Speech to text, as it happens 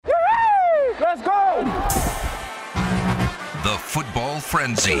Football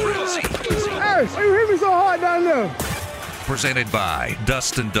Frenzy. Hey, you hit me so hard down there. Presented by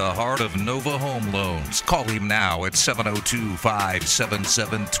Dustin DeHart of Nova Home Loans. Call him now at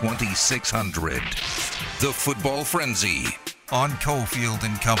 702-577-2600. The Football Frenzy on Cofield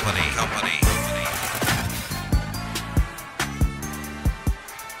and Company.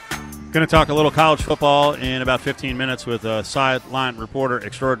 Going to talk a little college football in about 15 minutes with a sideline reporter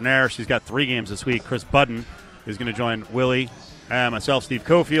extraordinaire. She's got 3 games this week. Chris Budden is going to join Willie and myself, Steve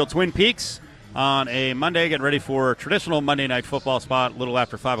Cofield. Twin Peaks on a Monday, getting ready for a traditional Monday night football spot a little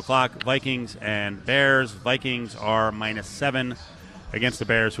after 5 o'clock. Vikings and Bears. Vikings are -7 against the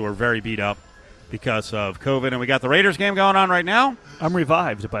Bears, who are very beat up because of COVID. And we got the Raiders game going on right now. I'm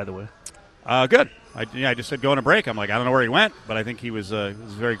revived, by the way. Good. I just said go on a break. I'm like, I don't know where he went, but I think he was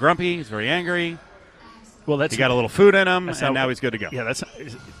very grumpy. He's very angry. Well, he got a little food in him, and now he's good to go. Yeah,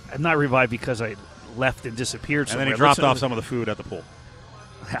 I'm not revived because I left and disappeared somewhere. And then he dropped off some of the food at the pool.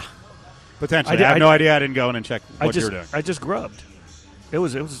 Yeah. Potentially. I have no idea. I didn't go in and check what you were doing. I just grubbed. It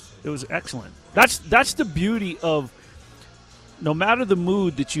was excellent. That's the beauty of no matter the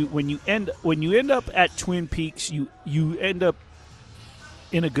mood that when you end up at Twin Peaks, you end up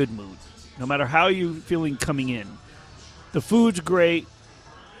in a good mood. No matter how you're feeling coming in. The food's great.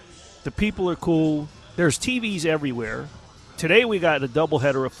 The people are cool. There's TVs everywhere. Today we got a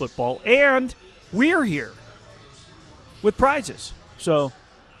doubleheader of football, and we're here with prizes. So,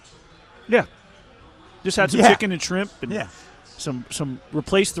 yeah. Just had some chicken and shrimp and some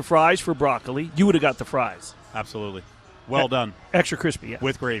replace the fries for broccoli. You would have got the fries. Absolutely. Well done. Extra crispy, yeah.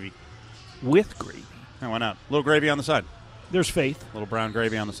 With gravy. With gravy. And why not? A little gravy on the side. There's faith. A little brown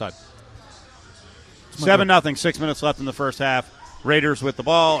gravy on the side. 7-0, 6 minutes left in the first half. Raiders with the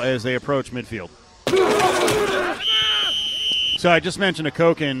ball as they approach midfield. So I just mentioned to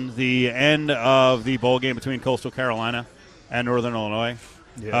Koken the end of the bowl game between Coastal Carolina and Northern Illinois.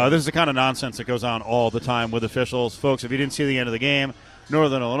 Yeah. This is the kind of nonsense that goes on all the time with officials. Folks, if you didn't see the end of the game,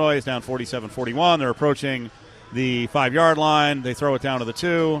 Northern Illinois is down 47-41. They're approaching the 5-yard line. They throw it down to the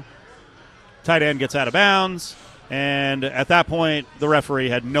 2. Tight end gets out of bounds. And at that point, the referee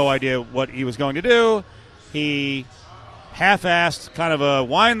had no idea what he was going to do. He half-assed kind of a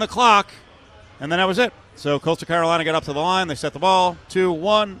wind the clock, and then that was it. So Coastal Carolina got up to the line. They set the ball.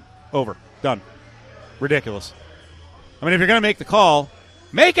 2-1, over. Done. Ridiculous. I mean, if you're going to make the call,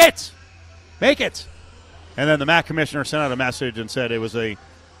 make it! Make it! And then the MAC commissioner sent out a message and said it was a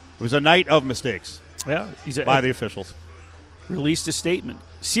night of mistakes by the officials. Released a statement.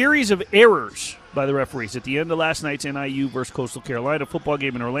 Series of errors by the referees at the end of last night's NIU versus Coastal Carolina football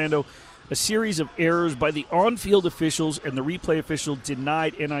game in Orlando. A series of errors by the on-field officials, and the replay official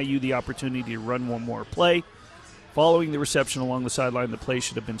denied NIU the opportunity to run one more play. Following the reception along the sideline, the play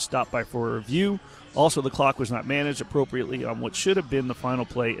should have been stopped for review. Also, the clock was not managed appropriately on what should have been the final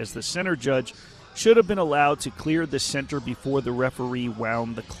play, as the center judge should have been allowed to clear the center before the referee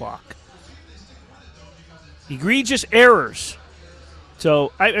wound the clock. Egregious errors.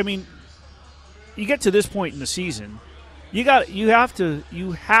 So, I mean, you get to this point in the season, you have to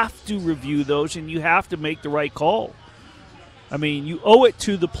review those, and you have to make the right call. I mean, you owe it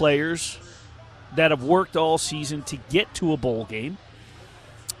to the players that have worked all season to get to a bowl game,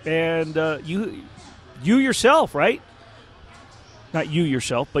 and you yourself, right? Not you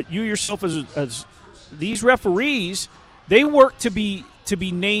yourself, but you yourself as these referees, they work to be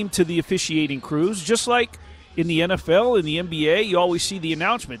named to the officiating crews, just like in the NFL, in the NBA, you always see the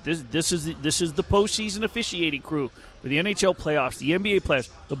announcement. This is the postseason officiating crew for the NHL playoffs, the NBA playoffs,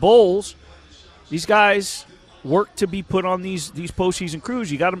 the bowls. These guys work to be put on these postseason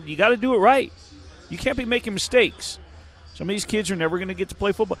crews. You got to do it right. You can't be making mistakes. Some of these kids are never going to get to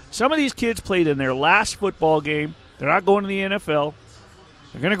play football. Some of these kids played in their last football game. They're not going to the NFL.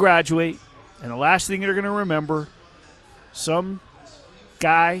 They're going to graduate, and the last thing they're going to remember, some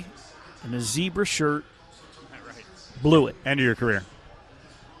guy in a zebra shirt blew it. End of your career.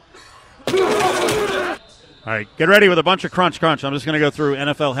 All right, get ready with a bunch of crunch. I'm just going to go through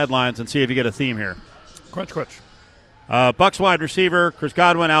NFL headlines and see if you get a theme here. Crunch. Bucs wide receiver Chris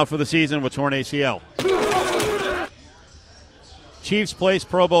Godwin out for the season with torn ACL. Chiefs place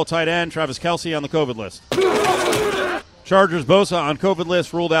Pro Bowl tight end Travis Kelce on the COVID list. Chargers Bosa on COVID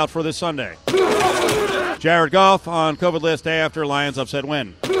list, ruled out for this Sunday. Jared Goff on COVID list day after Lions upset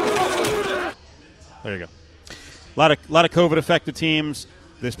win. There you go. A lot of COVID-affected teams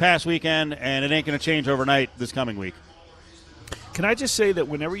this past weekend, and it ain't going to change overnight this coming week. Can I just say that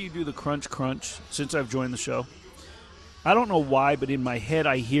whenever you do the crunch, since I've joined the show, I don't know why, but in my head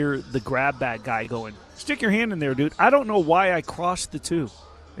I hear the grab bag guy going, stick your hand in there, dude. I don't know why I crossed the two.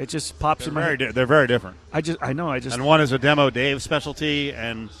 It just pops in my head. They're very different. I know. And one is a Demo Dave specialty,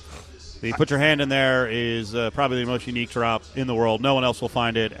 and the put your hand in there is probably the most unique drop in the world. No one else will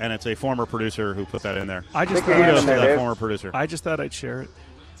find it, and it's a former producer who put that in there. Kudos to that former producer. I just thought I'd share it.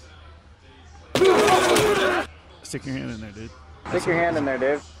 Stick your hand in there, dude. Stick your hand in there,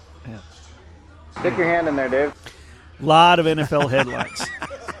 Dave. Yeah. Stick your hand in there, Dave. Lot of NFL headlines.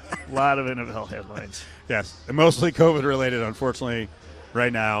 Lot of NFL headlines. Yes, and mostly COVID related, unfortunately,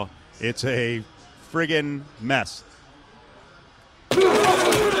 right now. It's a friggin' mess.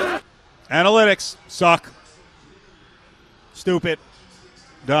 Analytics suck. Stupid.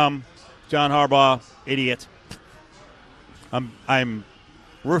 Dumb. John Harbaugh, idiot. I'm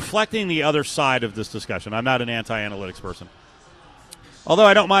reflecting the other side of this discussion. I'm not an anti-analytics person. Although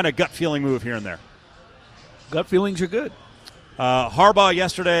I don't mind a gut feeling move here and there. Gut feelings are good. Harbaugh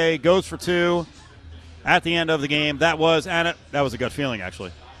yesterday goes for 2 at the end of the game. That was a gut feeling,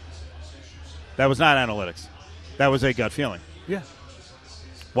 actually. That was not analytics. That was a gut feeling. Yeah.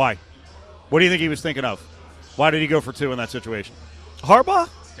 Why? What do you think he was thinking of? Why did he go for 2 in that situation? Harbaugh?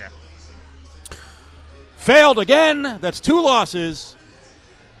 Yeah. Failed again. That's 2 losses.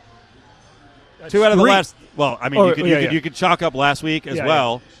 That's 2 out of the 3. last. Well, I mean, you could chalk up last week as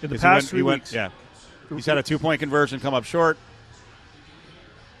well. Yeah. In the past 3 weeks. He's had a 2-point conversion come up short.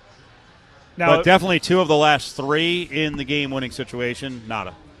 Now, but definitely 2 of the last 3 in the game-winning situation,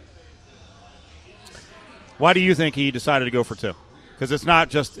 nada. Why do you think he decided to go for 2? Because it's not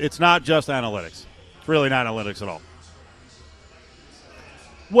just analytics. It's really not analytics at all.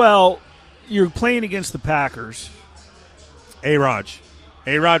 Well, you're playing against the Packers. A-Raj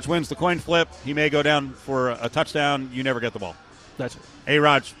wins the coin flip. He may go down for a touchdown. You never get the ball. That's it.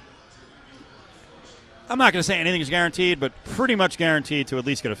 A-Raj, I'm not going to say anything is guaranteed, but pretty much guaranteed to at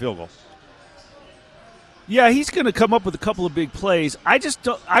least get a field goal. Yeah, he's going to come up with a couple of big plays. I just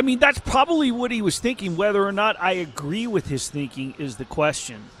don't. I mean, that's probably what he was thinking. Whether or not I agree with his thinking is the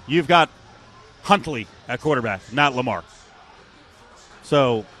question. You've got Huntley at quarterback, not Lamar.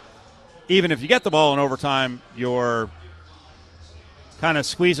 So even if you get the ball in overtime, you're kind of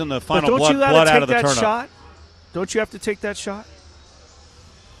squeezing the final blood out of the turnip. Shot? Don't you have to take that shot?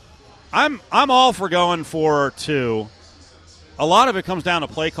 I'm all for going for 2. A lot of it comes down to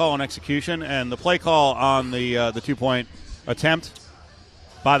play call and execution, and the play call on the 2-point attempt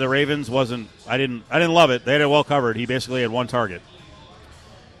by the Ravens wasn't. I didn't love it. They had it well covered. He basically had 1 target.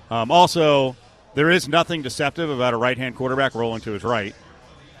 Also, there is nothing deceptive about a right-hand quarterback rolling to his right.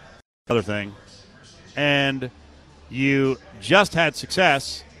 Other thing, and you just had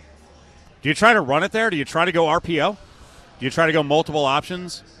success. Do you try to run it there? Do you try to go RPO? Do you try to go multiple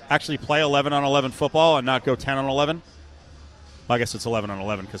options? Actually play 11-on-11 football and not go 10-on-11? Well, I guess it's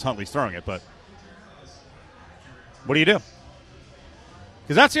 11-on-11 because Huntley's throwing it, but what do you do?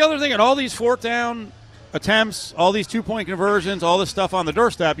 Because that's the other thing. And all these 4th down attempts, all these 2-point conversions, all this stuff on the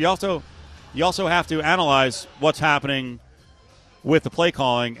doorstep, you also have to analyze what's happening with the play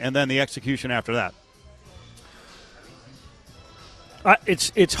calling and then the execution after that.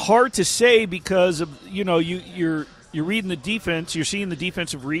 It's hard to say because of, you're reading the defense, you're seeing the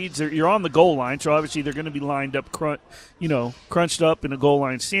defensive reads. You're on the goal line, so obviously they're going to be lined up, crunched up in a goal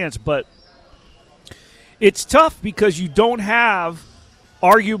line stance. But it's tough because you don't have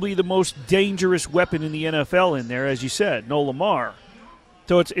arguably the most dangerous weapon in the NFL in there, as you said, no Lamar.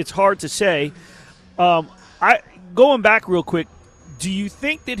 So it's hard to say. Going back real quick, do you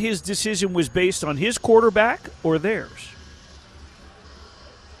think that his decision was based on his quarterback or theirs?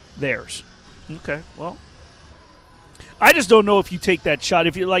 Theirs. Okay, well, I just don't know if you take that shot.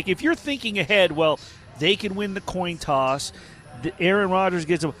 If you're thinking ahead, well, they can win the coin toss. Aaron Rodgers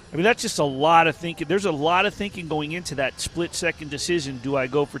gets – that's just a lot of thinking. There's a lot of thinking going into that split-second decision. Do I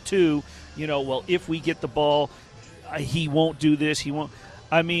go for 2? Well, if we get the ball, he won't do this. He won't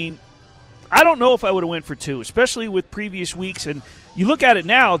 – I don't know if I would have went for 2, especially with previous weeks. And you look at it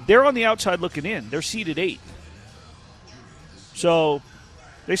now, they're on the outside looking in. They're seeded 8. So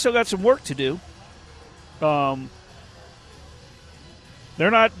they still got some work to do.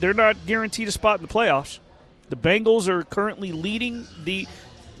 They're not guaranteed a spot in the playoffs. The Bengals are currently leading the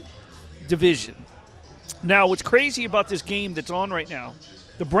division. Now, what's crazy about this game that's on right now,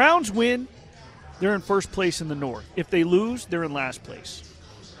 the Browns win, they're in first place in the North. If they lose, they're in last place.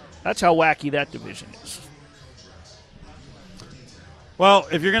 That's how wacky that division is. Well,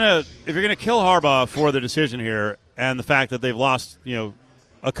 if you're gonna kill Harbaugh for the decision here and the fact that they've lost,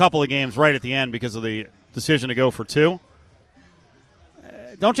 a couple of games right at the end because of the decision to go for 2,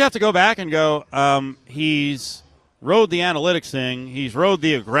 don't you have to go back and go, he's rode the analytics thing, he's rode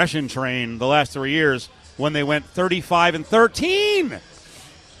the aggression train the last 3 years when they went 35-13.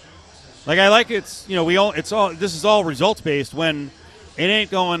 Like I like it's this is all results based. When it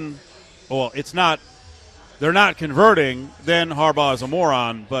ain't going, well, it's not. They're not converting. Then Harbaugh is a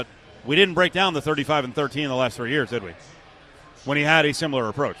moron. But we didn't break down the 35-13 in the last 3 years, did we? When he had a similar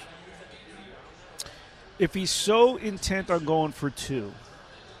approach. If he's so intent on going for 2,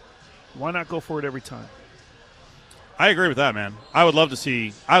 why not go for it every time? I agree with that, man. I'd love to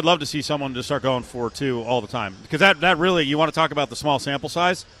see someone just start going for 2 all the time, because that really, you want to talk about the small sample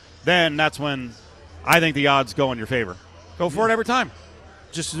size, then that's when I think the odds go in your favor. Go for it every time.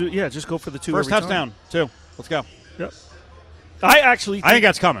 Just go for the 2 First every touchdown, time. 2. Let's go. Yep. I think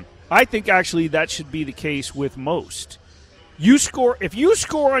that's coming. I think actually that should be the case with most. If you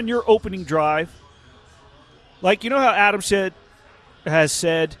score on your opening drive, like you know how Adam has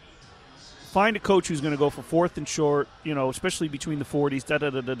said, find a coach who's going to go for 4th and short, especially between the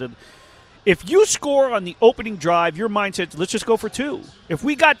 40s. If you score on the opening drive, your mindset, let's just go for 2. If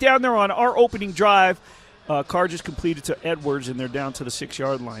we got down there on our opening drive, Carr just completed to Edwards, and they're down to the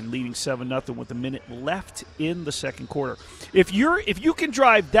 6-yard line, leading 7-0 with a minute left in the second quarter. If you can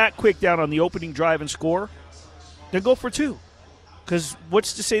drive that quick down on the opening drive and score, then go for 2. Because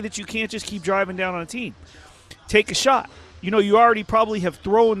what's to say that you can't just keep driving down on a team? Take a shot. You already probably have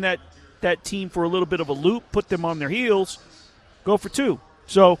thrown that team for a little bit of a loop, put them on their heels, go for 2.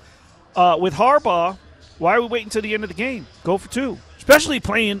 So with Harbaugh, why are we waiting until the end of the game? Go for 2, especially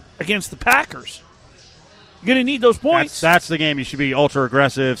playing against the Packers. You're going to need those points. That's the game you should be ultra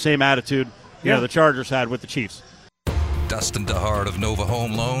aggressive, same attitude the Chargers had with the Chiefs. Dustin DeHart of Nova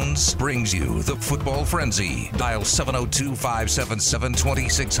Home Loans brings you the Football Frenzy. Dial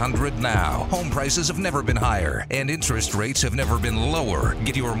 702-577-2600 now. Home prices have never been higher, and interest rates have never been lower.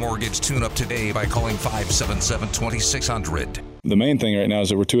 Get your mortgage tune-up today by calling 577-2600. The main thing right now is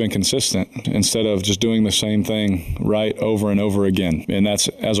that we're too inconsistent instead of just doing the same thing right over and over again. And that's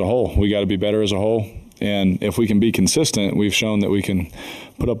as a whole. We got to be better as a whole. And if we can be consistent, we've shown that we can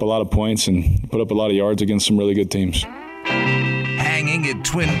put up a lot of points and put up a lot of yards against some really good teams. Hanging at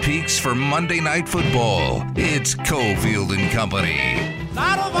Twin Peaks for Monday Night Football, it's Cofield and Company.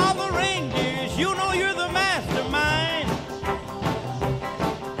 Out of all the reindeers, you know you're the mastermind.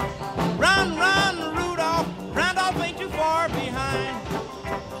 Run, run, Rudolph. Randolph ain't too far behind.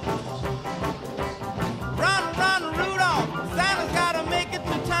 Run, run, Rudolph. Santa's gotta make it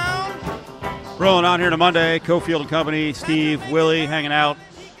to town. Rolling on here to Monday, Cofield and Company, Steve, Willie hanging out,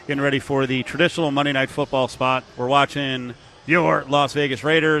 getting ready for the traditional Monday Night Football spot. We're watching your Las Vegas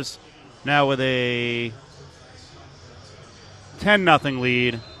Raiders now with a 10-0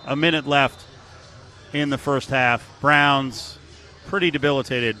 lead, a minute left in the first half. Browns pretty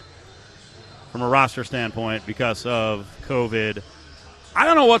debilitated from a roster standpoint because of COVID. I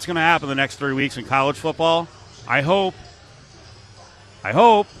don't know what's going to happen the next 3 weeks in college football. I hope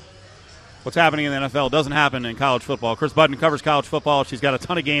what's happening in the NFL doesn't happen in college football. Chris Budden covers college football. She's got a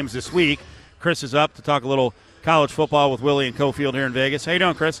ton of games this week. Chris is up to talk a little college football with Willie and Cofield here in Vegas. How you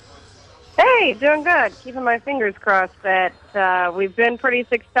doing, Chris? Hey, doing good. Keeping my fingers crossed that we've been pretty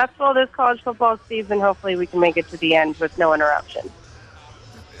successful this college football season. Hopefully we can make it to the end with no interruption.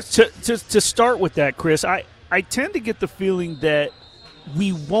 To start with that, Chris, I tend to get the feeling that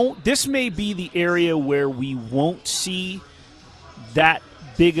we won't – this may be the area where we won't see that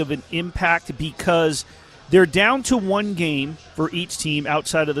big of an impact because they're down to 1 game for each team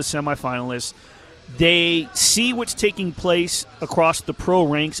outside of the semifinalists. They see what's taking place across the pro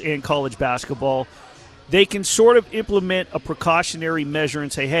ranks and college basketball. They can sort of implement a precautionary measure and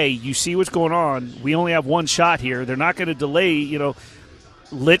say, hey, you see what's going on. We only have 1 shot here. They're not going to delay,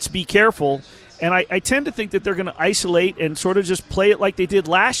 let's be careful. And I tend to think that they're going to isolate and sort of just play it like they did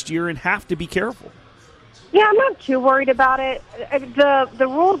last year and have to be careful. Yeah, I'm not too worried about it. The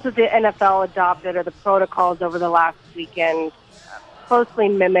rules that the NFL adopted or the protocols over the last weekend closely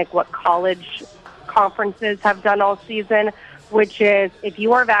mimic what college conferences have done all season, which is if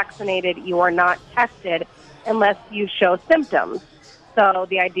you are vaccinated, you are not tested unless you show symptoms. So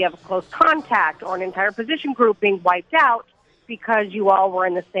the idea of a close contact or an entire position group being wiped out because you all were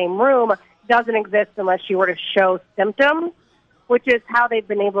in the same room doesn't exist unless you were to show symptoms, which is how they've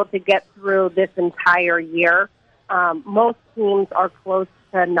been able to get through this entire year. Most teams are close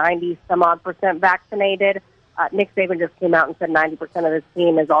to 90-some-odd% vaccinated. Nick Saban just came out and said 90% of his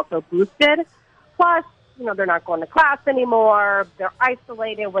team is also boosted. Plus, they're not going to class anymore. They're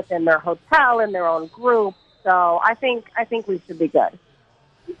isolated within their hotel in their own group. So I think we should be good.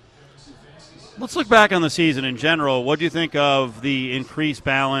 Let's look back on the season in general. What do you think of the increased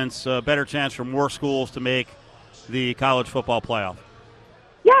balance, better chance for more schools to make the college football playoff?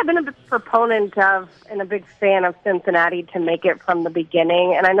 Yeah, Yeah, I've been a big proponent of and a big fan of Cincinnati to make it from the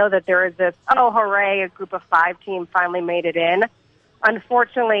beginning. And I know that there is this, oh, hooray, a group of 5 team finally made it in.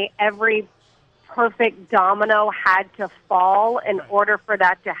 Unfortunately, every perfect domino had to fall in order for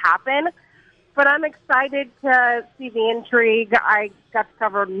that to happen. But I'm excited to see the intrigue. I got to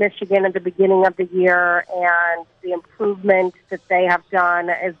cover Michigan at the beginning of the year, and the improvement that they have done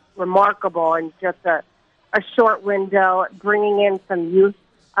is remarkable in just a short window, bringing in some youth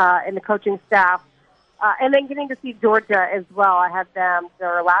in the coaching staff, and then getting to see Georgia as well. I had them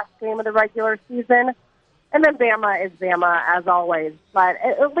their last game of the regular season, and then Bama is Bama as always. But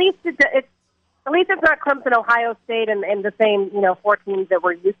at least it's not Clemson, Ohio State, and the same 4 teams that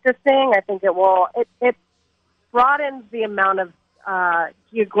we're used to seeing. I think it broadens the amount of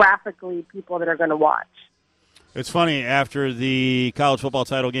geographically people that are going to watch. It's funny, after the college football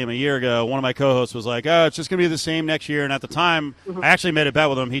title game a year ago, one of my co-hosts was like, oh, it's just going to be the same next year. And at the time, I actually made a bet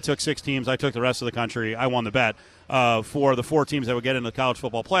with him. He took 6 teams. I took the rest of the country. I won the bet for the 4 teams that would get into the college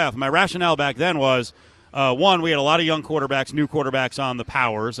football playoff. My rationale back then was, one, we had a lot of young quarterbacks, new quarterbacks on the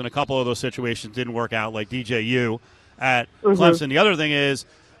powers, and a couple of those situations didn't work out, like DJU at Clemson. The other thing is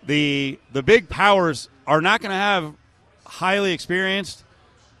the big powers are not going to have highly experienced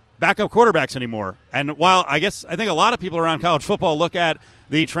backup quarterbacks anymore. And while I think a lot of people around college football look at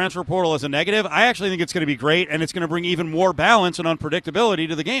the transfer portal as a negative, I actually think it's going to be great, and it's going to bring even more balance and unpredictability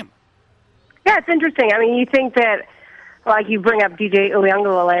to the game. Yeah, it's interesting. I mean, you think that, like you bring up DJ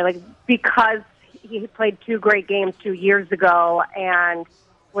Uiagalelei, like because he played 2 great games 2 years ago and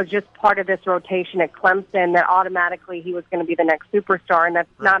was just part of this rotation at Clemson, that automatically he was going to be the next superstar, and that's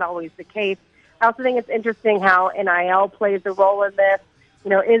not always the case. I also think it's interesting how NIL plays a role in this.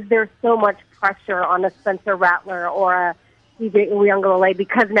 Is there so much pressure on a Spencer Rattler or a DJ Uiagalelei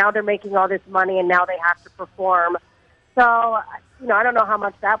because now they're making all this money and now they have to perform? So, I don't know how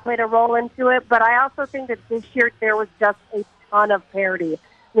much that played a role into it, but I also think that this year there was just a ton of parity.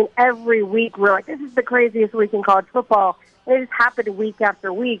 I mean, every week we're like, this is the craziest week in college football. And it just happened week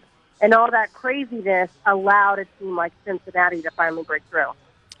after week, and all that craziness allowed a team like Cincinnati to finally break through.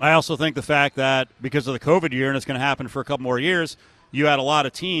 I also think the fact that because of the COVID year, and it's going to happen for a couple more years, you had a lot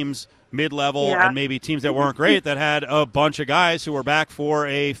of teams, mid-level and maybe teams that weren't great, that had a bunch of guys who were back for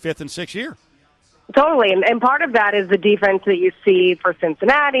a 5th and 6th year. Totally, and part of that is the defense that you see for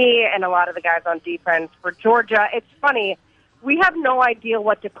Cincinnati and a lot of the guys on defense for Georgia. It's funny, we have no idea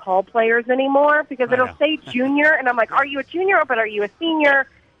what to call players anymore because it'll say junior, and I'm like, are you a junior, but are you a senior?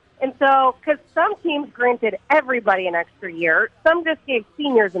 And so, because some teams granted everybody an extra year, some just gave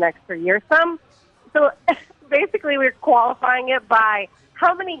seniors an extra year, so basically we're qualifying it by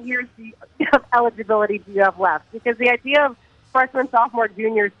how many years of eligibility do you have left, because the idea of freshman, sophomore,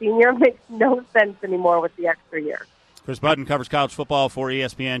 junior, senior makes no sense anymore with the extra year. Chris Button covers college football for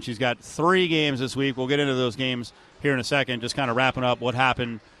ESPN. She's got 3 games this week. We'll get into those games here in a second, just kind of wrapping up what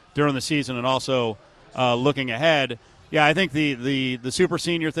happened during the season and also looking ahead. Yeah, I think the super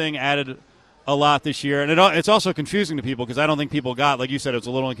senior thing added a lot this year. And it's also confusing to people because I don't think people got, like you said, it was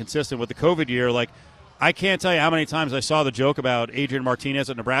a little inconsistent with the COVID year. Like, I can't tell you how many times I saw the joke about Adrian Martinez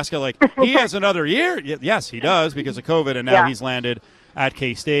at Nebraska. Like, he has another year. Yes, he does because of COVID, and now he's landed at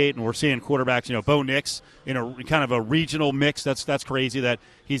K-State, and we're seeing quarterbacks, Bo Nix in a kind of a regional mix. That's crazy that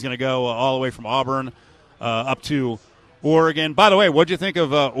he's going to go all the way from Auburn up to Oregon. By the way, what'd you think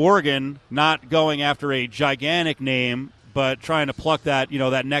of Oregon not going after a gigantic name but trying to pluck that,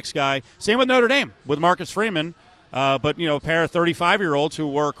 that next guy? Same with Notre Dame with Marcus Freeman. But, a pair of 35-year-olds who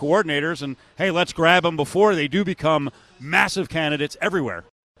were coordinators, and, hey, let's grab them before they do become massive candidates everywhere.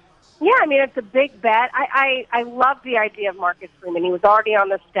 Yeah, I mean, it's a big bet. I love the idea of Marcus Freeman. He was already on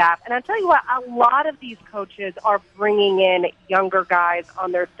the staff. And I'll tell you what, a lot of these coaches are bringing in younger guys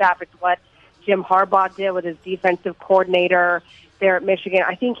on their staff. It's what Jim Harbaugh did with his defensive coordinator there at Michigan.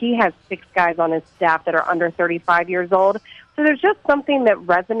 I think he has 6 guys on his staff that are under 35 years old. So there's just something that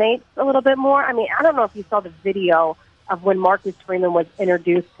resonates a little bit more. I mean, I don't know if you saw the video of when Marcus Freeman was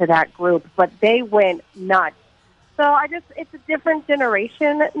introduced to that group, but they went nuts. So it's a different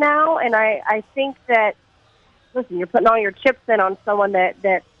generation now, and I think that, listen, you're putting all your chips in on someone that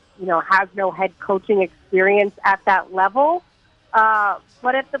has no head coaching experience at that level.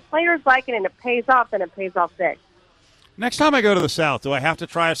 But if the players like it and it pays off, then it pays off big. Next time I go to the South, do I have to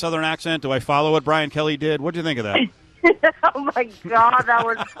try a Southern accent? Do I follow what Brian Kelly did? What do you think of that? Oh, my God, that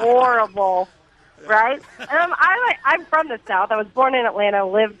was horrible, right? I'm from the South. I was born in Atlanta,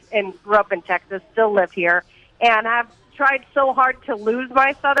 grew up in Texas, still live here, and I've tried so hard to lose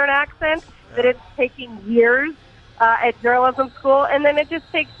my Southern accent that it's taking years at journalism school, and then it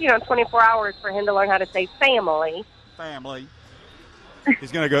just takes, 24 hours for him to learn how to say family. Family.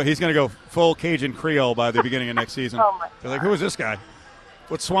 He's gonna go full Cajun Creole by the beginning of next season. Oh my They're like, who is this guy?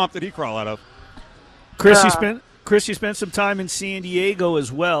 What swamp did he crawl out of? Chris, you spent some time in San Diego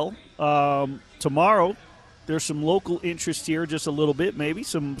as well. Tomorrow, there's some local interest here, just a little bit, maybe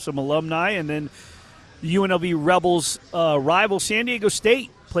some alumni, and then the UNLV Rebels rival San Diego State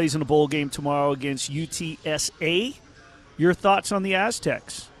plays in a bowl game tomorrow against UTSA. Your thoughts on the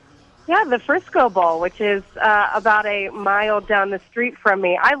Aztecs? Yeah, the Frisco Bowl, which is about a mile down the street from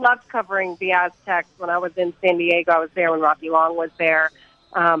me. I loved covering the Aztecs when I was in San Diego. I was there when Rocky Long was there.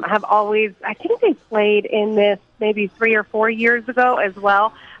 I think they played in this maybe 3 or 4 years ago as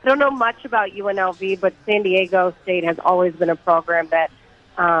well. I don't know much about UNLV, but San Diego State has always been a program that,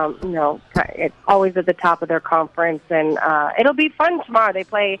 it's always at the top of their conference. And it'll be fun tomorrow. They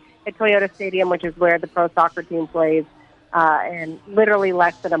play at Toyota Stadium, which is where the pro soccer team plays, and literally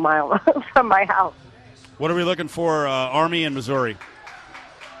less than a mile from my house. What are we looking for, Army and Missouri?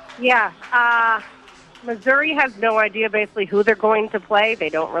 Yeah, Missouri has no idea basically who they're going to play. They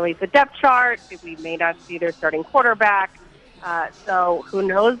don't release a depth chart. We may not see their starting quarterback. So who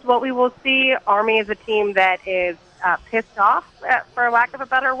knows what we will see. Army is a team that is pissed off, for lack of a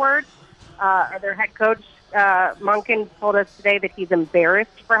better word. Their head coach, Monken, told us today that he's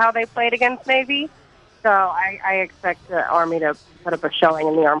embarrassed for how they played against Navy. So I expect the Army to put up a showing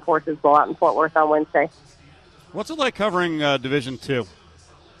in the Armed Forces Bowl out in Fort Worth on Wednesday. What's it like covering Division II?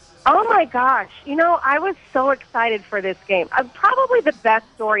 Oh, my gosh. I was so excited for this game. Probably the best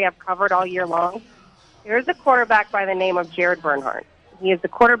story I've covered all year long. There's a quarterback by the name of Jared Bernhardt. He is the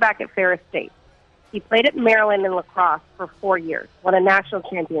quarterback at Ferris State. He played at Maryland in lacrosse for 4 years, won a national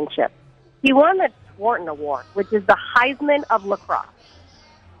championship. He won the Thornton Award, which is the Heisman of lacrosse.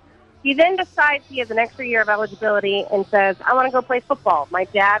 He then decides he has an extra year of eligibility and says, I want to go play football. My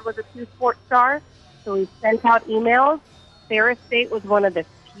dad was a two-sport star, so he sent out emails. Ferris State was one of the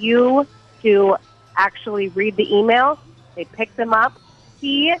few to actually read the email. They picked him up.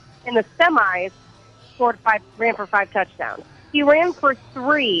 He, in the semis, ran for 5 touchdowns. He ran for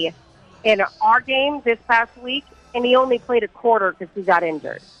 3 in our game this past week, and he only played a quarter because he got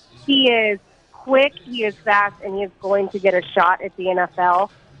injured. He is quick, he is fast, and he is going to get a shot at the NFL.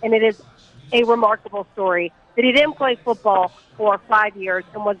 And it is a remarkable story that he didn't play football for 5 years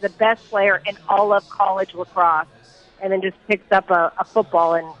and was the best player in all of college lacrosse, and then just picks up a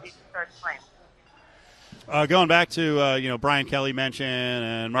football and starts playing. Going back to, Brian Kelly mentioned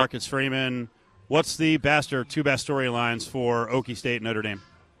and Marcus Freeman, what's the best or 2 best storylines for Okie State and Notre Dame?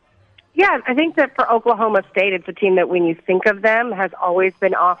 Yeah, I think that for Oklahoma State, it's a team that when you think of them has always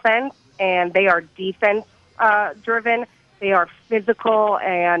been offense, and they are defense-driven. They are physical,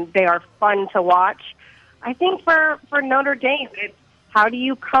 and they are fun to watch. I think for Notre Dame, it's how do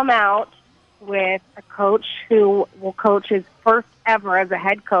you come out with a coach who will coach his first ever as a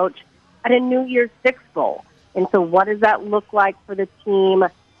head coach at a New Year's Six Bowl? And so what does that look like for the team?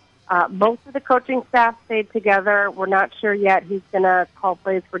 Most of the coaching staff stayed together. We're not sure yet who's going to call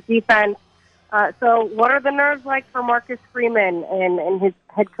plays for defense. So what are the nerves like for Marcus Freeman and his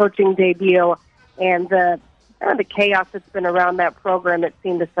head coaching debut and the chaos that's been around that program that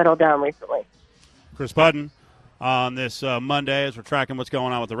seemed to settle down recently? Chris Budden on this Monday as we're tracking what's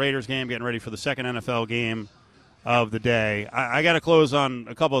going on with the Raiders game, getting ready for the second NFL game of the day. I got to close on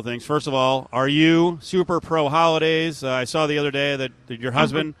a couple of things. First of all, are you super pro holidays? I saw the other day that your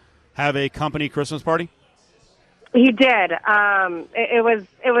husband have a company Christmas party. He did. It was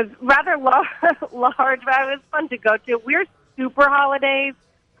rather large, but it was fun to go to. We're super holidays.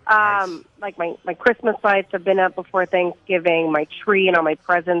 Nice. Like my Christmas lights have been up before Thanksgiving. My tree and all my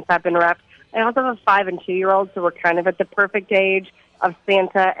presents have been wrapped. I also have a 5 and 2 year old, so we're kind of at the perfect age of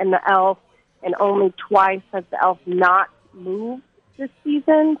Santa and the elf. And only twice has the elf not moved this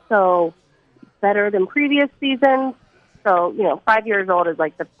season, so better than previous seasons. So 5 years old is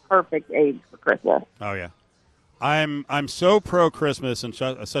like the perfect age for Christmas. Oh yeah, I'm so pro Christmas and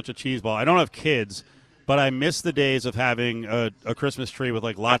such a cheeseball. I don't have kids, but I miss the days of having a Christmas tree with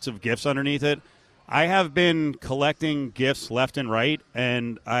like lots of gifts underneath it. I have been collecting gifts left and right,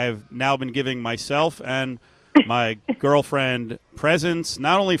 and I've now been giving myself and my girlfriend presents,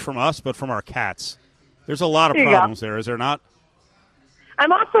 not only from us, but from our cats. There's a lot of problems there, is there not?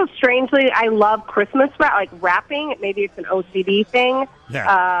 I'm also I love Christmas wrapping. Maybe it's an OCD thing.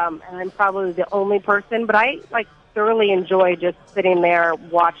 Yeah. And I'm probably the only person, but I thoroughly enjoy just sitting there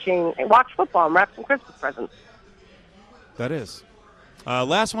watch football and wrap some Christmas presents. That is.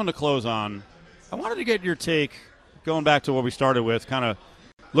 Last one to close on. I wanted to get your take, going back to what we started with, kind of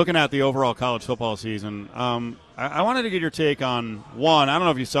looking at the overall college football season. I wanted to get your take on, one, I don't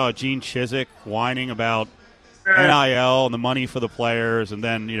know if you saw Gene Chizik whining about NIL and the money for the players, and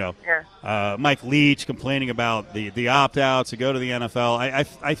then Mike Leach complaining about the opt-outs to go to the NFL.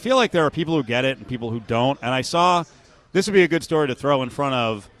 I feel like there are people who get it and people who don't, and I saw this would be a good story to throw in front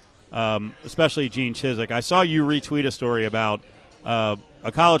of, especially Gene Chizik. I saw you retweet a story about a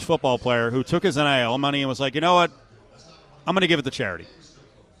college football player who took his NIL money and was like, you know what, I'm going to give it to charity.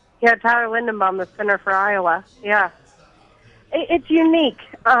 Yeah, Tyler Lindenbaum, the center for Iowa. Yeah. It's unique.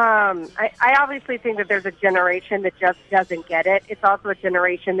 I obviously think that there's a generation that just doesn't get it. It's also a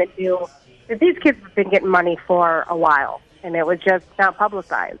generation that knew that these kids have been getting money for a while, and it was just not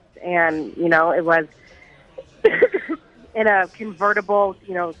publicized. And, it was in a convertible,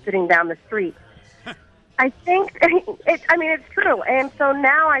 sitting down the street. I think, it's true. And so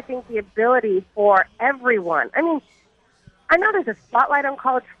now I think the ability for everyone, I know there's a spotlight on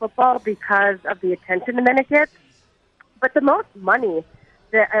college football because of the attention that it gets, but the most money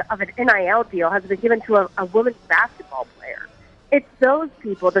of an NIL deal has been given to a women's basketball player. It's those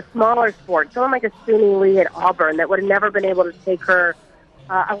people, the smaller sports, someone like a Suni Lee at Auburn that would have never been able to take her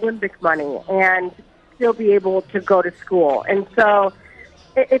Olympic money and still be able to go to school. And so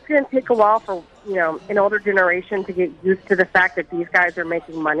it's going to take a while for, an older generation to get used to the fact that these guys are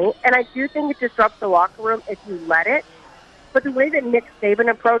making money. And I do think it disrupts the locker room if you let it. But the way that Nick Saban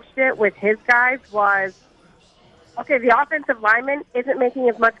approached it with his guys was, okay, the offensive lineman isn't making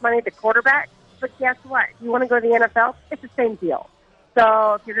as much money as the quarterback, but guess what? You want to go to the NFL? It's the same deal.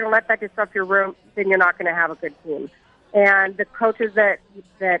 So if you're going to let that disrupt your room, then you're not going to have a good team. And the coaches that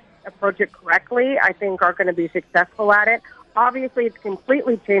approach it correctly, I think, are going to be successful at it. Obviously, it's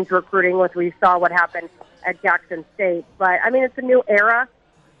completely changed recruiting with we saw what happened at Jackson State. But, it's a new era.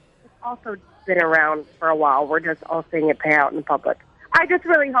 It's also been around for a while. We're just all seeing it pay out in public. I just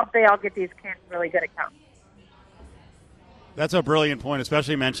really hope they all get these kids really good accounts. That's a brilliant point,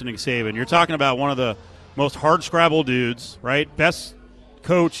 especially mentioning Saban. You're talking about one of the most hard-scrabble dudes, right? Best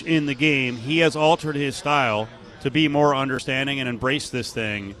coach in the game. He has altered his style to be more understanding and embrace this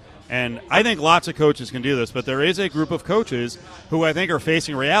thing. And I think lots of coaches can do this, but there is a group of coaches who I think are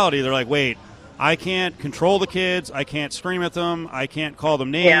facing reality. They're like, wait, I can't control the kids. I can't scream at them. I can't call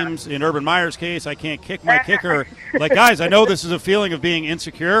them names. Yeah. In Urban Meyer's case, I can't kick my kicker. Like, guys, I know this is a feeling of being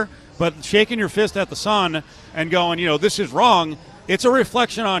insecure, but shaking your fist at the sun and going, this is wrong, it's a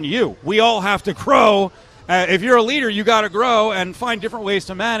reflection on you. We all have to grow. If you're a leader, you got to grow and find different ways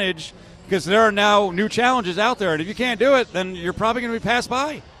to manage because there are now new challenges out there. And if you can't do it, then you're probably going to be passed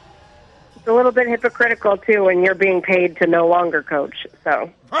by. It's a little bit hypocritical, too, when you're being paid to no longer coach.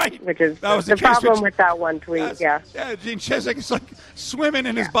 So, right. Which is the problem with that one tweet, yeah. Yeah, Gene Chizik is like swimming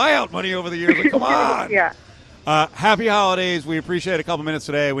in his buyout money over the years. Like, come on. Yeah. Happy holidays. We appreciate a couple minutes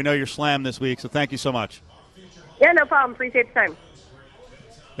today. We know you're slammed this week, so thank you so much. Yeah, no problem. Appreciate the time.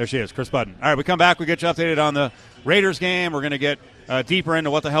 There she is, Chris Budden. All right, we come back. We get you updated on the Raiders game. We're going to get deeper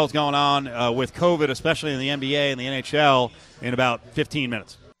into what the hell's going on with COVID, especially in the NBA and the NHL, in about 15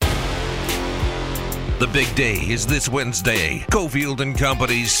 minutes. The big day is this Wednesday. Cofield and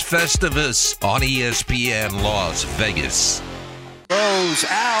Company's Festivus on ESPN Las Vegas. Goes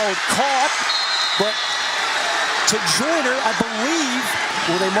out, caught, but to Joyner, I believe,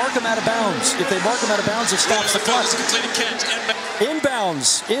 will they mark him out of bounds? If they mark him out of bounds, it stops the clock.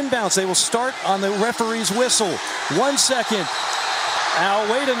 Inbounds. They will start on the referee's whistle. 1 second.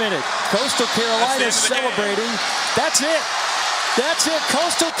 Now, wait a minute. Coastal Carolina is celebrating. That's it. That's it.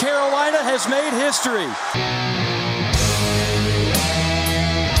 Coastal Carolina has made history.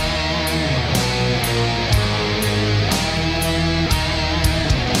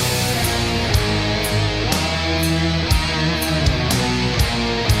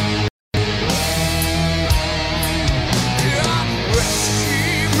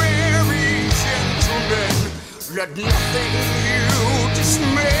 Let nothing you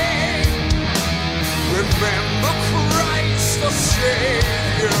dismay. Remember Christ the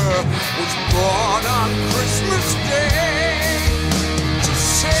Savior was born on Christmas Day to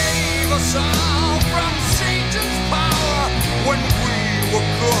save us all from Satan's power when we were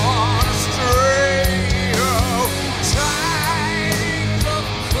gone astray. Oh, tidings of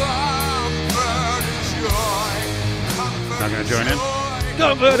comfort and joy. Not going to join in?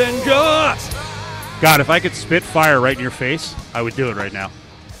 Comfort and joy. God, if I could spit fire right in your face, I would do it right now.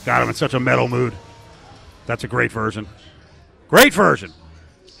 God, I'm in such a metal mood. That's a great version. Great version.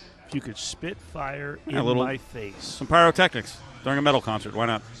 If you could spit fire in my face. Some pyrotechnics during a metal concert. Why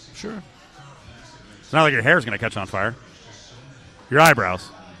not? Sure. It's not like your hair's going to catch on fire. Your eyebrows.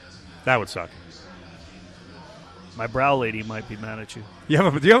 That would suck. My brow lady might be mad at you. Do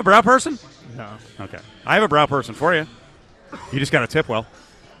you have a brow person? No. Okay. I have a brow person for you. You just got to tip well.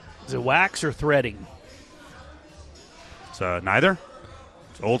 Is it wax or threading? It's neither.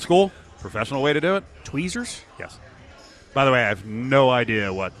 It's old school, professional way to do it. Tweezers? Yes. By the way, I have no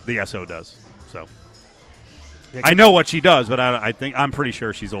idea what the SO does. So I know what she does, but I'm pretty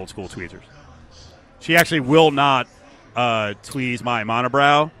sure she's old school tweezers. She actually will not tweeze my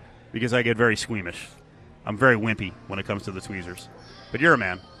monobrow because I get very squeamish. I'm very wimpy when it comes to the tweezers. But you're a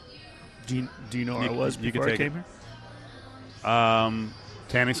man. Do you know where I was before I came here?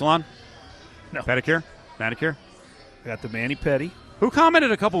 Tanning salon? No. Pedicure? Manicure? I got the mani-pedi. Who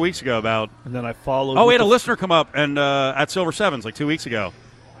commented a couple weeks ago about... And then I followed... Oh, we had a listener come up and at Silver Sevens like 2 weeks ago,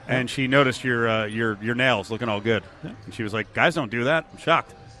 and she noticed your nails looking all good. Yeah. And she was like, guys don't do that. I'm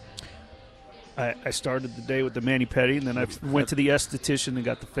shocked. I started the day with the mani-pedi, and then I went to the esthetician and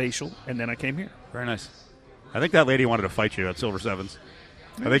got the facial, and then I came here. Very nice. I think that lady wanted to fight you at Silver Sevens.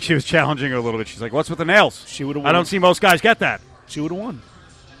 I think she was challenging her a little bit. She's like, what's with the nails? She would have. I don't see most guys get that. She would have won.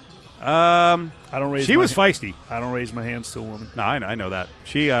 I don't raise. She was feisty. I don't raise my hands to a woman. No, I know that.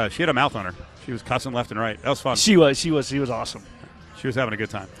 She had a mouth on her. She was cussing left and right. That was fun. She was awesome. She was having a good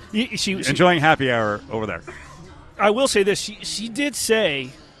time. She enjoying happy hour over there. I will say this. She did say,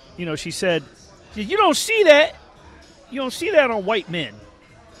 she said, you don't see that. You don't see that on white men.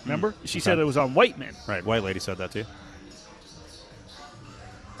 Remember? She said it was on white men. Right. White lady said that to you.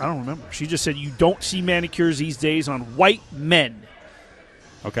 I don't remember. She just said you don't see manicures these days on white men.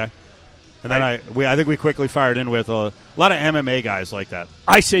 Okay. And then I think we quickly fired in with a lot of MMA guys like that.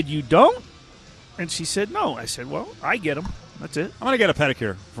 I said, you don't? And she said, no. I said, well, I get them. That's it. I'm going to get a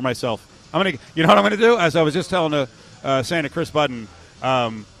pedicure for myself. You know what I'm going to do? As I was just saying to Chris Budden,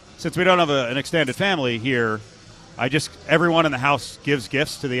 since we don't have an extended family here, everyone in the house gives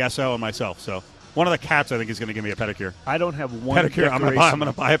gifts to the SO and myself. So one of the cats, I think, is going to give me a pedicure. I don't have one pedicure. I'm going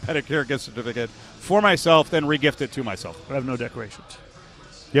to buy a pedicure gift certificate for myself, then re-gift it to myself. I have no decorations.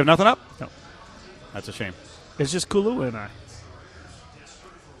 You have nothing up? No. That's a shame. It's just Kulu and I. Do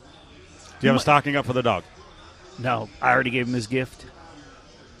you have a stocking up for the dog? No. I already gave him his gift.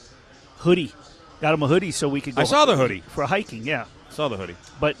 Hoodie. Got him a hoodie so we could go. I saw the hoodie. For hiking, yeah. Saw the hoodie.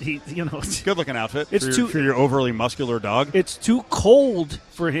 But he, it's good looking outfit. For your overly muscular dog. It's too cold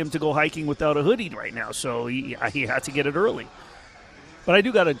for him to go hiking without a hoodie right now, so he had to get it early. But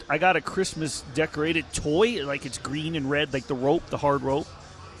I got a Christmas decorated toy, like it's green and red, like the hard rope.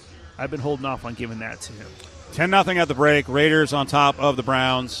 I've been holding off on giving that to him. 10-0 at the break. Raiders on top of the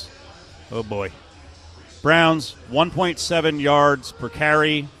Browns. Oh boy. Browns 1.7 yards per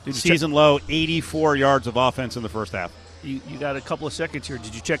carry. Season low, 84 yards of offense in the first half. You got a couple of seconds here.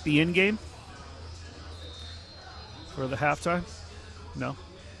 Did you check the in game for the halftime? No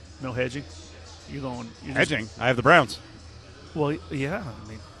hedging. Hedging. I have the Browns. Well, yeah.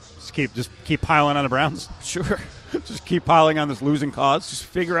 Just keep piling on the Browns. Sure. Just keep piling on this losing cause. Just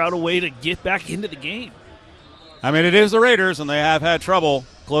figure out a way to get back into the game. I mean, it is the Raiders, and they have had trouble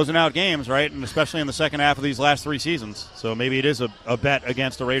closing out games, right? And especially in the second half of these last 3 seasons. So maybe it is a bet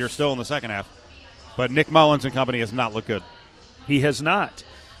against the Raiders still in the second half. But Nick Mullins and company has not looked good. He has not.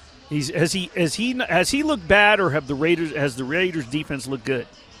 Has he looked bad, or has the Raiders defense looked good?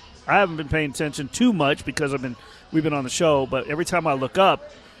 I haven't been paying attention too much because we've been on the show. But every time I look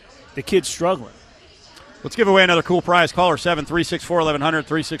up, the kid's struggling. Let's give away another cool prize. Caller 7-364-1100,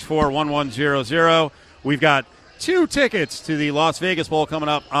 364-1100. We've got 2 tickets to the Las Vegas Bowl coming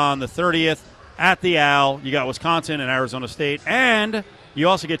up on the 30th at the Owl. You got Wisconsin and Arizona State, and you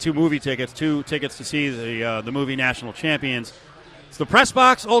also get 2 movie tickets, 2 tickets to see the movie National Champions. It's the Press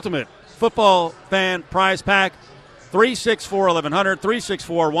Box Ultimate Football Fan Prize Pack. 364-1100,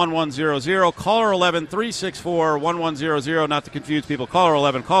 364-1100. Caller 11, 364-1100. Not to confuse people. Caller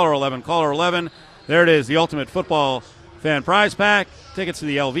 11, caller 11, caller 11. There it is, the Ultimate Football Fan Prize Pack. Tickets to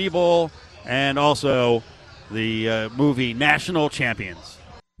the LV Bowl and also the movie National Champions.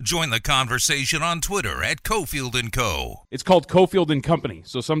 Join the conversation on Twitter at Cofield & Co. It's called Cofield & Company,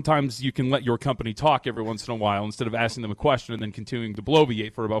 so sometimes you can let your company talk every once in a while instead of asking them a question and then continuing to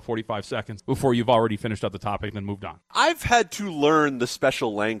bloviate for about 45 seconds before you've already finished up the topic and then moved on. I've had to learn the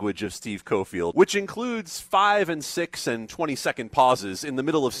special language of Steve Cofield, which includes 5 and 6 and 20-second pauses in the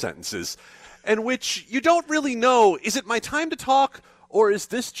middle of sentences, and which you don't really know, is it my time to talk, or is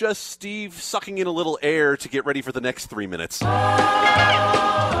this just Steve sucking in a little air to get ready for the next 3 minutes?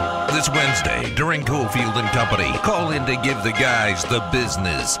 This Wednesday, during Cofield & Company, call in to give the guys the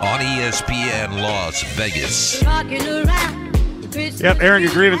business on ESPN Las Vegas. Yep, airing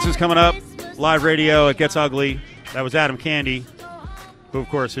your grievances coming up. Live radio, It Gets Ugly. That was Adam Candy, who, of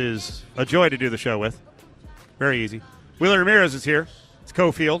course, is a joy to do the show with. Very easy. Wheeler Ramirez is here. It's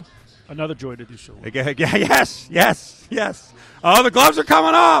Cofield. Another joy to do show with. Yes. Oh, the gloves are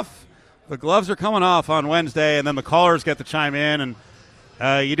coming off. The gloves are coming off on Wednesday, and then the callers get to chime in,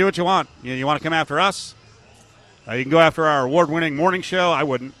 and you do what you want. You want to come after us? You can go after our award-winning morning show. I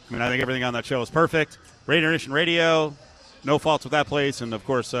wouldn't. I mean, I think everything on that show is perfect. Raider Nation Radio, no faults with that place, and, of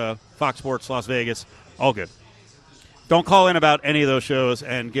course, Fox Sports Las Vegas, all good. Don't call in about any of those shows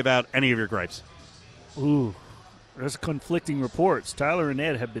and give out any of your gripes. Ooh, there's conflicting reports. Tyler and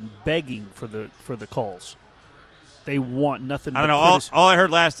Ed have been begging for the calls. They want nothing. I don't know. All I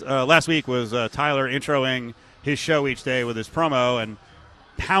heard last week was Tyler introing his show each day with his promo and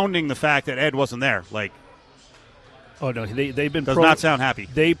pounding the fact that Ed wasn't there. Like, oh no, they've been does not sound happy.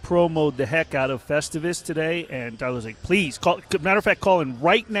 They promoted the heck out of Festivus today, and Tyler's like, please call. Matter of fact, call in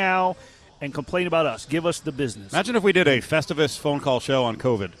right now and complain about us. Give us the business. Imagine if we did a Festivus phone call show on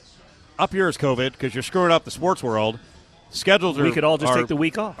COVID. Up yours, COVID, because you're screwing up the sports world. Schedules are. We could all just take the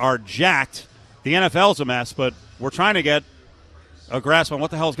week off. Are jacked. The NFL's a mess, but we're trying to get a grasp on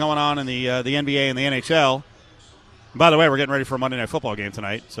what the hell's going on in the NBA and the NHL. And by the way, we're getting ready for a Monday Night Football game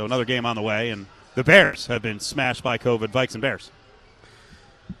tonight, so another game on the way. And the Bears have been smashed by COVID, Vikes and Bears.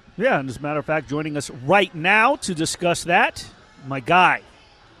 Yeah, and as a matter of fact, joining us right now to discuss that, my guy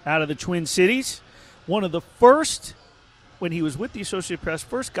out of the Twin Cities, one of the first, when he was with the Associated Press,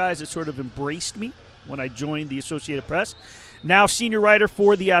 first guys that sort of embraced me when I joined the Associated Press. Now senior writer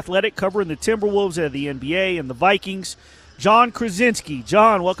for The Athletic, covering the Timberwolves and the NBA and the Vikings, John Krasinski.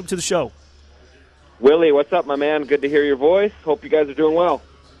 John, welcome to the show. Willie, what's up, my man? Good to hear your voice. Hope you guys are doing well.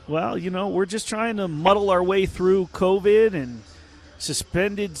 Well, we're just trying to muddle our way through COVID and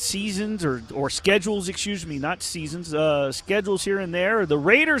suspended seasons or schedules, not seasons, schedules here and there. The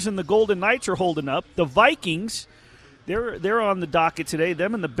Raiders and the Golden Knights are holding up. The Vikings, they're on the docket today,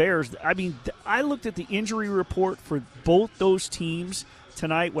 them and the Bears. I mean, I looked at the injury report for both those teams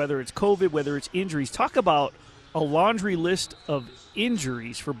tonight, whether it's COVID, whether it's injuries. Talk about a laundry list of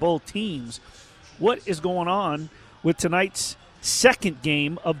injuries for both teams. What is going on with tonight's second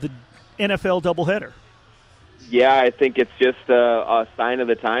game of the NFL doubleheader? Yeah, I think it's just a sign of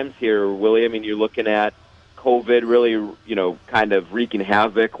the times here, Willie. I mean, you're looking at COVID really, kind of wreaking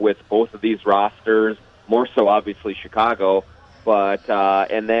havoc with both of these rosters, more so obviously Chicago. But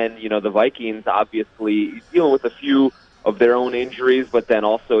and then, the Vikings obviously dealing with a few of their own injuries, but then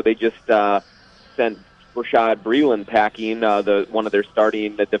also they just sent Rashad Breeland packing, one of their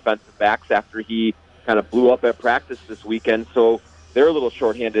starting defensive backs, after he kind of blew up at practice this weekend. So they're a little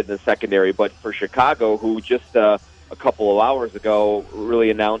shorthanded in the secondary. But for Chicago, who just a couple of hours ago really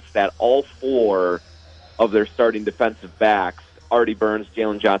announced that all four of their starting defensive backs, Artie Burns,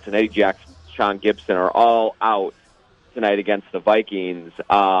 Jalen Johnson, Eddie Jackson, Sean Gibson, are all out tonight against the Vikings.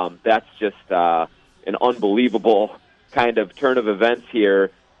 That's just an unbelievable kind of turn of events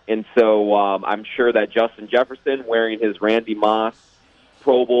here. And so I'm sure that Justin Jefferson, wearing his Randy Moss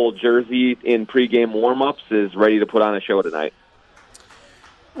Pro Bowl jersey in pregame warm-ups, is ready to put on a show tonight.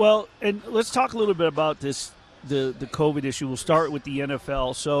 Well, and let's talk a little bit about this, the COVID issue. We'll start with the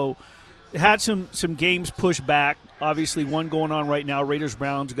NFL. So it had some games pushed back. Obviously, one going on right now.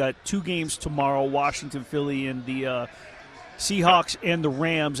 Raiders-Browns got 2 games tomorrow, Washington, Philly, and the Seahawks and the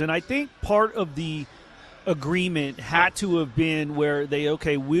Rams. And I think part of the agreement had to have been where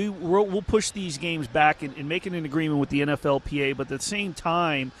we'll push these games back and making an agreement with the NFLPA, but at the same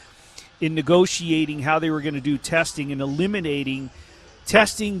time in negotiating how they were going to do testing and eliminating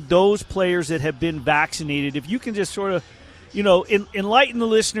testing those players that have been vaccinated. If you can just sort of enlighten the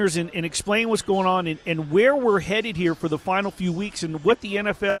listeners and explain what's going on and where we're headed here for the final few weeks, and what the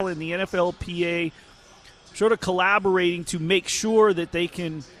NFL and the NFLPA sort of collaborating to make sure that they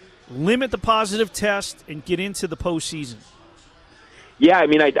can limit the positive test and get into the postseason. Yeah, I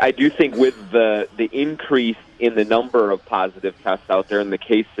mean, I do think with the increase in the number of positive tests out there and the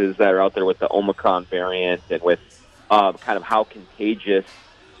cases that are out there with the Omicron variant, and with kind of how contagious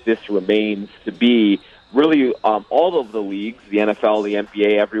this remains to be, really all of the leagues, the NFL, the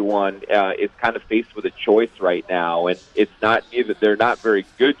NBA, everyone is kind of faced with a choice right now. And it's not either, they're not very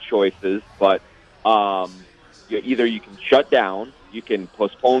good choices, but either you can shut down, you can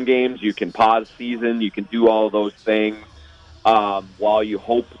postpone games, you can pause season, you can do all those things while you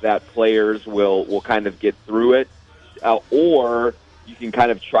hope that players will kind of get through it, or you can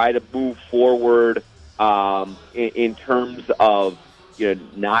kind of try to move forward in terms of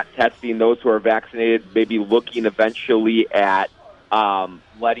not testing those who are vaccinated, maybe looking eventually at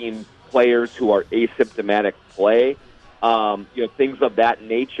letting players who are asymptomatic play, things of that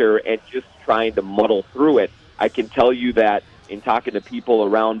nature, and just trying to muddle through it. I can tell you that in talking to people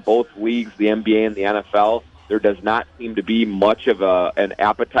around both leagues, the NBA and the NFL, there does not seem to be much of an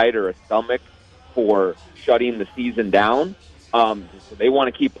appetite or a stomach for shutting the season down. So they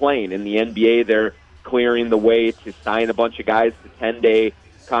want to keep playing. In the NBA, they're clearing the way to sign a bunch of guys to 10-day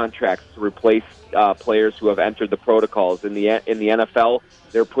contracts to replace players who have entered the protocols. In the NFL,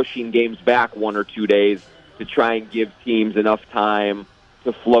 they're pushing games back 1 or 2 days to try and give teams enough time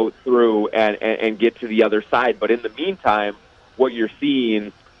to float through and get to the other side. But in the meantime, what you're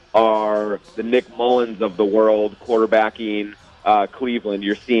seeing are the Nick Mullins of the world quarterbacking Cleveland.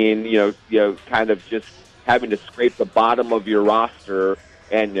 You're seeing, kind of just having to scrape the bottom of your roster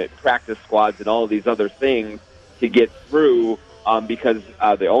and practice squads and all of these other things to get through because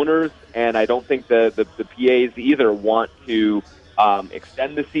the owners and I don't think the PAs either want to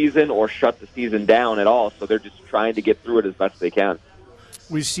extend the season or shut the season down at all. So they're just trying to get through it as best they can.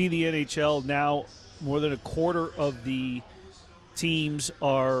 We see the NHL now, more than a quarter of the teams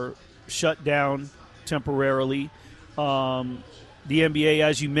are shut down temporarily. The NBA,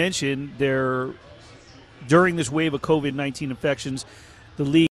 as you mentioned, during this wave of COVID-19 infections, the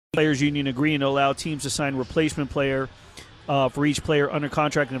League Players Union agreeing to allow teams to sign a replacement player for each player under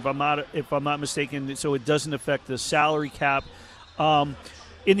contract, and if I'm not mistaken, so it doesn't affect the salary cap.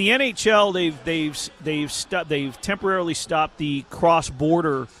 In the NHL, they've temporarily stopped the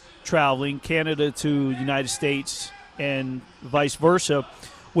cross-border traveling, Canada to United States and vice versa.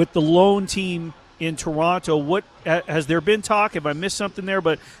 With the lone team in Toronto, what has there been talk? Have I missed something there?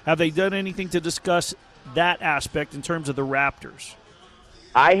 But have they done anything to discuss that aspect in terms of the Raptors?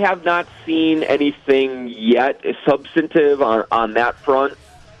 I have not seen anything yet substantive on that front,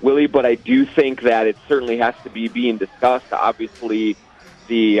 Willie, but I do think that it certainly has to be being discussed. Obviously,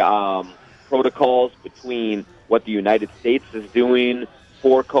 the protocols between what the United States is doing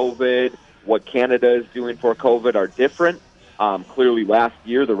for COVID, what Canada is doing for COVID are different. Clearly, last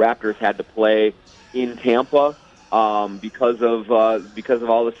year the Raptors had to play in Tampa because of all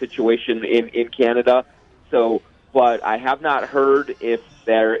the situation in Canada. So, but I have not heard if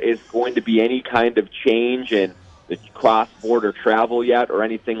there is going to be any kind of change in the cross-border travel yet or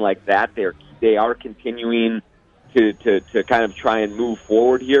anything like that. They are continuing to kind of try and move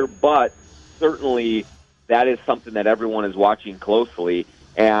forward here, but certainly that is something that everyone is watching closely,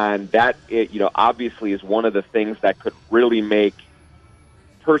 and that obviously is one of the things that could really make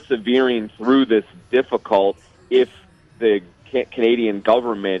persevering through this difficult if the Canadian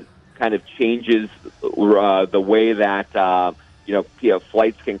government kind of changes the way that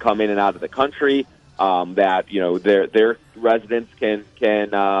flights can come in and out of the country, that their residents can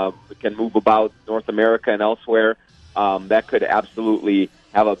move about North America and elsewhere. That could absolutely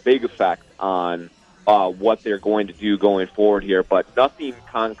have a big effect on what they're going to do going forward here, but nothing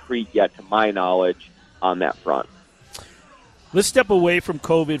concrete yet to my knowledge on that front. Let's step away from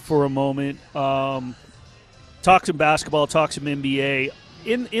COVID for a moment. Talk some basketball, talk some NBA.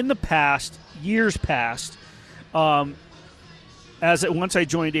 In the past, years past, once I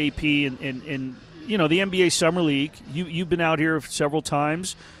joined AP and the NBA Summer League, you've been out here several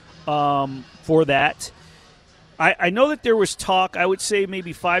times for that. I know that there was talk, I would say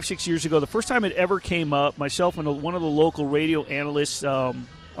maybe 5-6 years ago, the first time it ever came up, myself and one of the local radio analysts on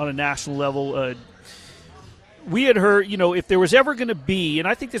a national level, we had heard, if there was ever going to be, and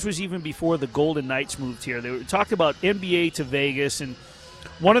I think this was even before the Golden Knights moved here, they talked about NBA to Vegas, and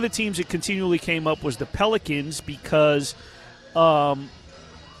one of the teams that continually came up was the Pelicans because the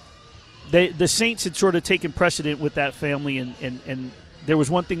Saints had sort of taken precedent with that family, and there was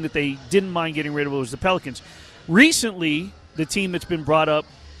one thing that they didn't mind getting rid of, was the Pelicans. Recently, the team that's been brought up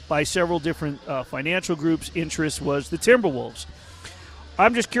by several different financial groups' interests was the Timberwolves.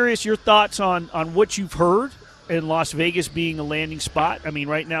 I'm just curious your thoughts on what you've heard in Las Vegas being a landing spot. I mean,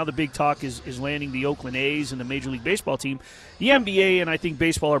 right now the big talk is landing the Oakland A's and the Major League Baseball team. The NBA and I think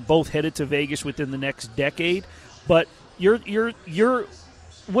baseball are both headed to Vegas within the next decade. But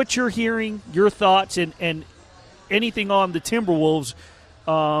what you're hearing, your thoughts, and anything on the Timberwolves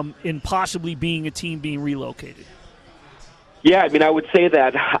in possibly being a team being relocated. Yeah, I mean, I would say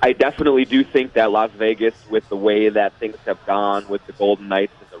that I definitely do think that Las Vegas, with the way that things have gone with the Golden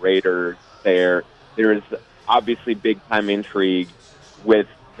Knights and the Raiders there is obviously big-time intrigue with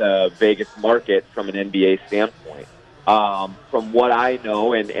the Vegas market from an NBA standpoint. From what I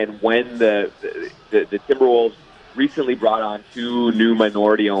know, and when the Timberwolves recently brought on 2 new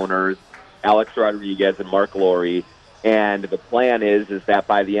minority owners, Alex Rodriguez and Mark Lowry, and the plan is that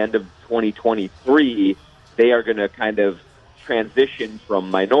by the end of 2023, they are going to kind of transition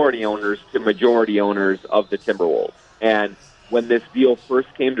from minority owners to majority owners of the Timberwolves. And when this deal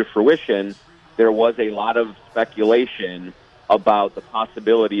first came to fruition, there was a lot of speculation about the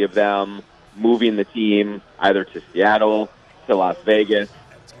possibility of them moving the team either to Seattle, to Las Vegas,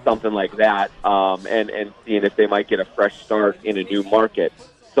 something like that, and seeing if they might get a fresh start in a new market.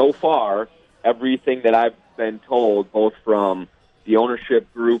 So far, everything that I've been told, both from the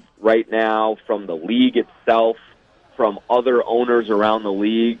ownership group right now, from the league itself, from other owners around the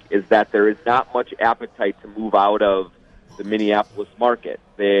league, is that there is not much appetite to move out of the Minneapolis market.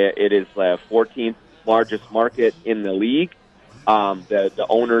 It is the 14th largest market in the league. The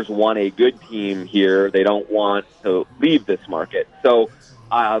owners want a good team here. They don't want to leave this market. So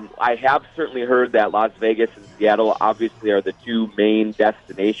I have certainly heard that Las Vegas and Seattle obviously are the two main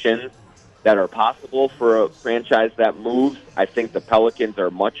destinations that are possible for a franchise that moves. I think the Pelicans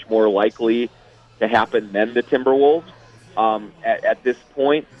are much more likely to happen than the Timberwolves at this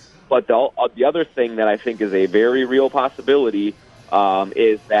point. But the other thing that I think is a very real possibility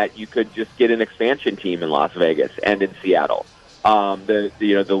is that you could just get an expansion team in Las Vegas and in Seattle.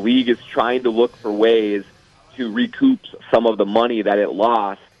 The league is trying to look for ways to recoup some of the money that it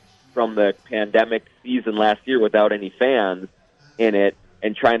lost from the pandemic season last year without any fans in it,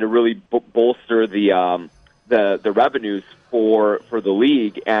 and trying to really bolster the revenues for the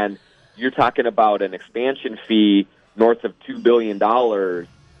league. And you're talking about an expansion fee north of $2 billion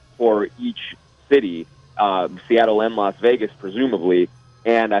for each city, Seattle and Las Vegas, presumably.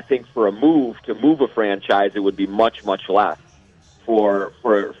 And I think to move a franchise, it would be much, much less for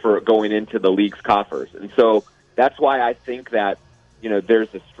going into the league's coffers. And so that's why I think that,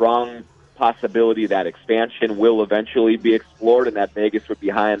 there's a strong possibility that expansion will eventually be explored and that Vegas would be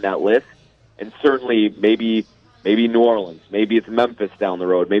high on that list. And certainly maybe New Orleans, maybe it's Memphis down the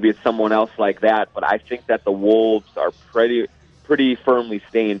road, maybe it's someone else like that. But I think that the Wolves are pretty firmly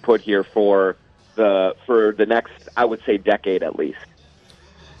staying put here for the next, I would say, decade at least.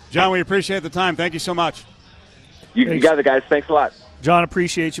 John, we appreciate the time. Thank you so much. You got it, guys. Thanks a lot. John,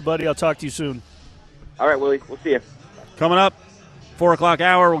 appreciate you, buddy. I'll talk to you soon. All right, Willie. We'll see you. Coming up, 4 o'clock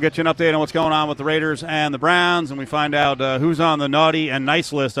hour, we'll get you an update on what's going on with the Raiders and the Browns, and we find out who's on the naughty and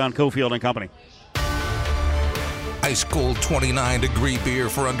nice list on Cofield and Company. Ice cold 29-degree beer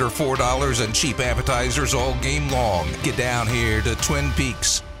for under $4 and cheap appetizers all game long. Get down here to Twin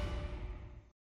Peaks.